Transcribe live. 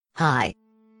Hi.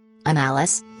 I'm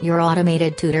Alice, your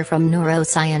automated tutor from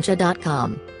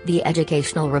Neuroscientia.com, the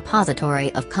educational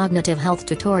repository of cognitive health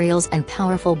tutorials and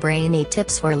powerful brainy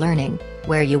tips for learning,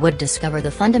 where you would discover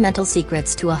the fundamental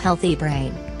secrets to a healthy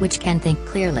brain, which can think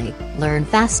clearly, learn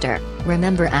faster,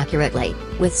 remember accurately,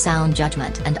 with sound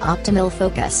judgment and optimal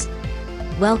focus.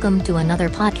 Welcome to another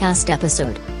podcast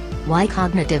episode. Why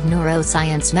cognitive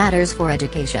neuroscience matters for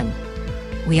education.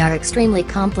 We are extremely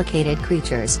complicated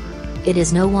creatures. It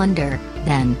is no wonder,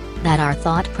 then, that our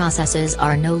thought processes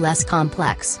are no less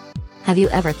complex. Have you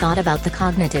ever thought about the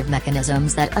cognitive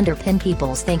mechanisms that underpin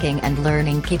people's thinking and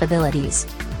learning capabilities?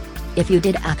 If you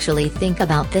did actually think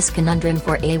about this conundrum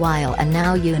for a while and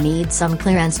now you need some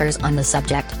clear answers on the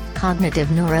subject, cognitive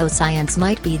neuroscience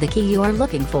might be the key you're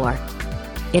looking for.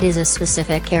 It is a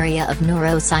specific area of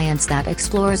neuroscience that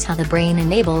explores how the brain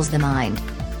enables the mind.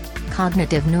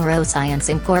 Cognitive neuroscience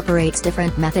incorporates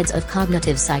different methods of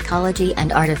cognitive psychology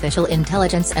and artificial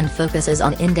intelligence and focuses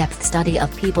on in-depth study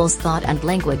of people's thought and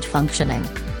language functioning.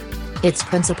 Its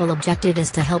principal objective is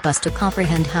to help us to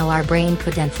comprehend how our brain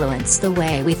could influence the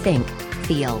way we think,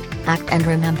 feel, act and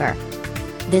remember.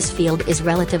 This field is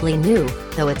relatively new,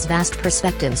 though its vast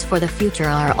perspectives for the future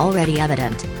are already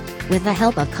evident. With the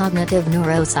help of cognitive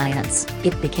neuroscience,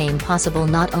 it became possible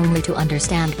not only to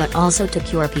understand but also to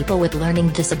cure people with learning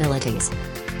disabilities.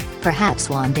 Perhaps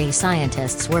one day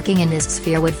scientists working in this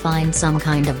sphere would find some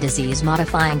kind of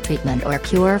disease-modifying treatment or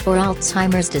cure for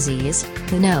Alzheimer's disease,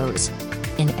 who knows?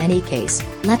 In any case,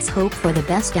 let's hope for the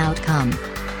best outcome.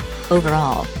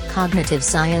 Overall, cognitive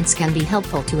science can be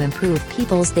helpful to improve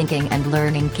people's thinking and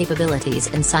learning capabilities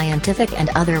in scientific and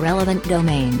other relevant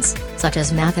domains, such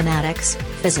as mathematics,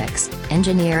 physics,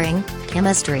 engineering,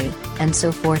 chemistry, and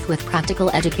so forth, with practical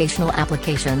educational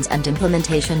applications and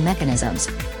implementation mechanisms.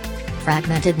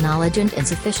 Fragmented knowledge and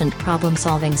insufficient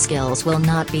problem-solving skills will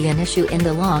not be an issue in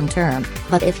the long term,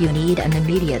 but if you need an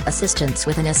immediate assistance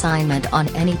with an assignment on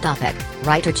any topic,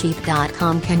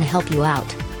 WriterCheap.com can help you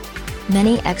out.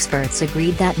 Many experts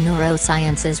agreed that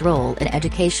neuroscience's role in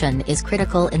education is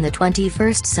critical in the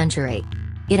 21st century.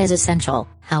 It is essential,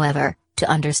 however, to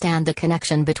understand the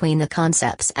connection between the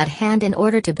concepts at hand in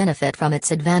order to benefit from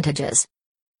its advantages.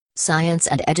 Science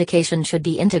and education should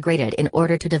be integrated in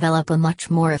order to develop a much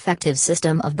more effective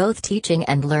system of both teaching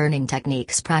and learning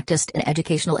techniques practiced in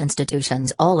educational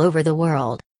institutions all over the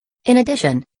world. In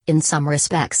addition, in some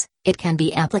respects, it can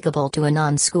be applicable to a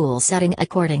non-school setting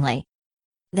accordingly.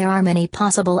 There are many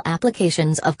possible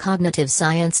applications of cognitive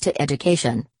science to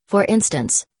education, for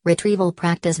instance, retrieval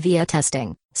practice via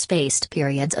testing, spaced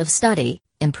periods of study,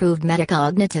 improved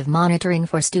metacognitive monitoring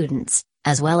for students,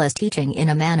 as well as teaching in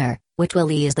a manner which will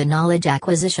ease the knowledge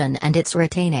acquisition and its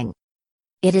retaining.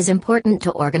 It is important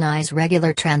to organize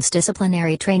regular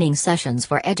transdisciplinary training sessions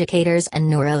for educators and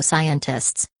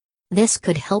neuroscientists. This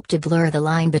could help to blur the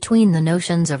line between the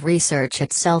notions of research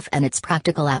itself and its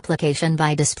practical application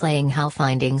by displaying how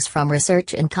findings from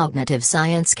research in cognitive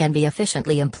science can be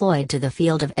efficiently employed to the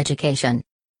field of education.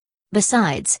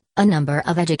 Besides, a number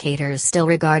of educators still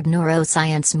regard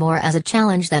neuroscience more as a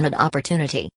challenge than an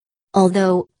opportunity.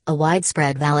 Although, a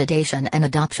widespread validation and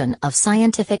adoption of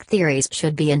scientific theories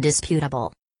should be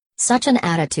indisputable. Such an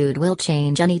attitude will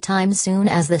change anytime soon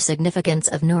as the significance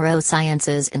of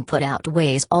neuroscience's input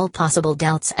outweighs all possible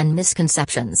doubts and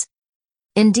misconceptions.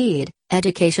 Indeed,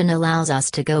 education allows us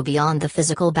to go beyond the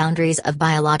physical boundaries of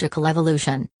biological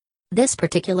evolution. This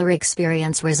particular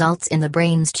experience results in the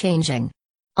brain's changing.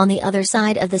 On the other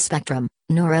side of the spectrum,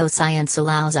 neuroscience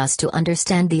allows us to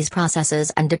understand these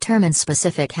processes and determine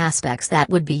specific aspects that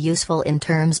would be useful in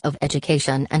terms of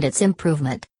education and its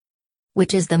improvement.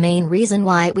 Which is the main reason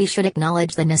why we should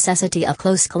acknowledge the necessity of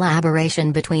close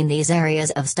collaboration between these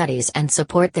areas of studies and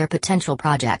support their potential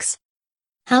projects.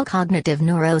 How cognitive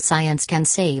neuroscience can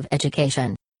save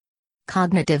education.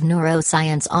 Cognitive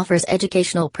neuroscience offers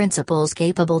educational principles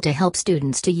capable to help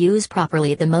students to use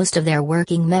properly the most of their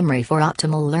working memory for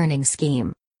optimal learning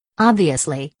scheme.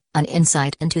 Obviously, an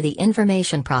insight into the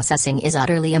information processing is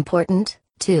utterly important,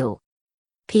 too.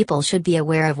 People should be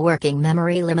aware of working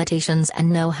memory limitations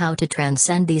and know how to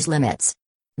transcend these limits.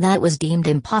 That was deemed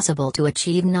impossible to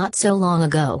achieve not so long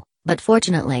ago, but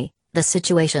fortunately, the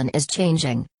situation is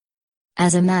changing.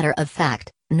 As a matter of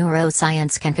fact,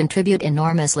 neuroscience can contribute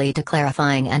enormously to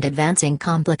clarifying and advancing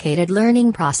complicated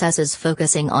learning processes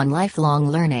focusing on lifelong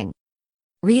learning.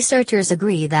 Researchers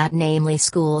agree that namely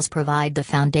schools provide the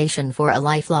foundation for a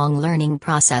lifelong learning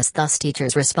process, thus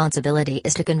teachers' responsibility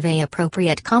is to convey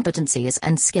appropriate competencies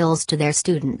and skills to their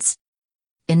students.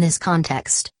 In this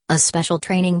context, a special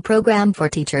training program for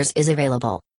teachers is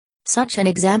available. Such an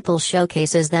example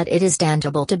showcases that it is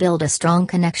tangible to build a strong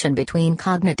connection between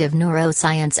cognitive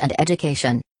neuroscience and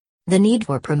education. The need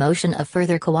for promotion of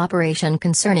further cooperation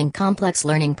concerning complex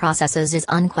learning processes is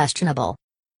unquestionable.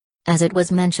 As it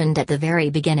was mentioned at the very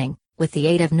beginning, with the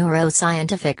aid of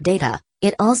neuroscientific data,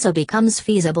 it also becomes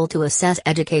feasible to assess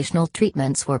educational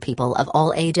treatments for people of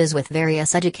all ages with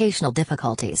various educational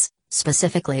difficulties,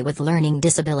 specifically with learning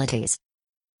disabilities.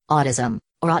 Autism,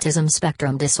 or autism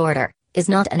spectrum disorder, is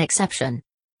not an exception.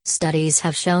 Studies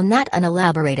have shown that an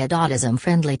elaborated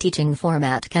autism-friendly teaching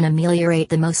format can ameliorate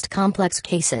the most complex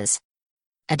cases.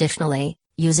 Additionally,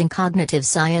 using cognitive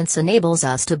science enables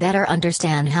us to better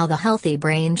understand how the healthy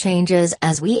brain changes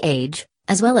as we age,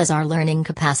 as well as our learning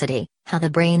capacity, how the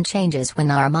brain changes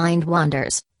when our mind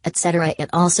wanders, etc. It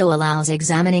also allows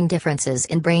examining differences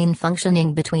in brain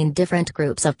functioning between different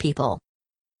groups of people.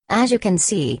 As you can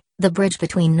see, the bridge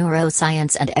between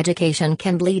neuroscience and education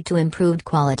can lead to improved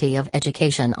quality of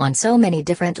education on so many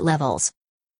different levels.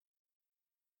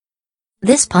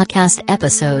 This podcast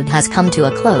episode has come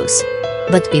to a close.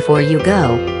 But before you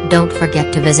go, don't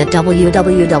forget to visit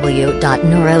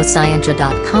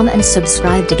www.neuroscientia.com and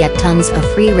subscribe to get tons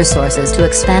of free resources to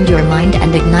expand your mind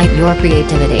and ignite your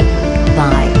creativity.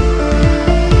 Bye.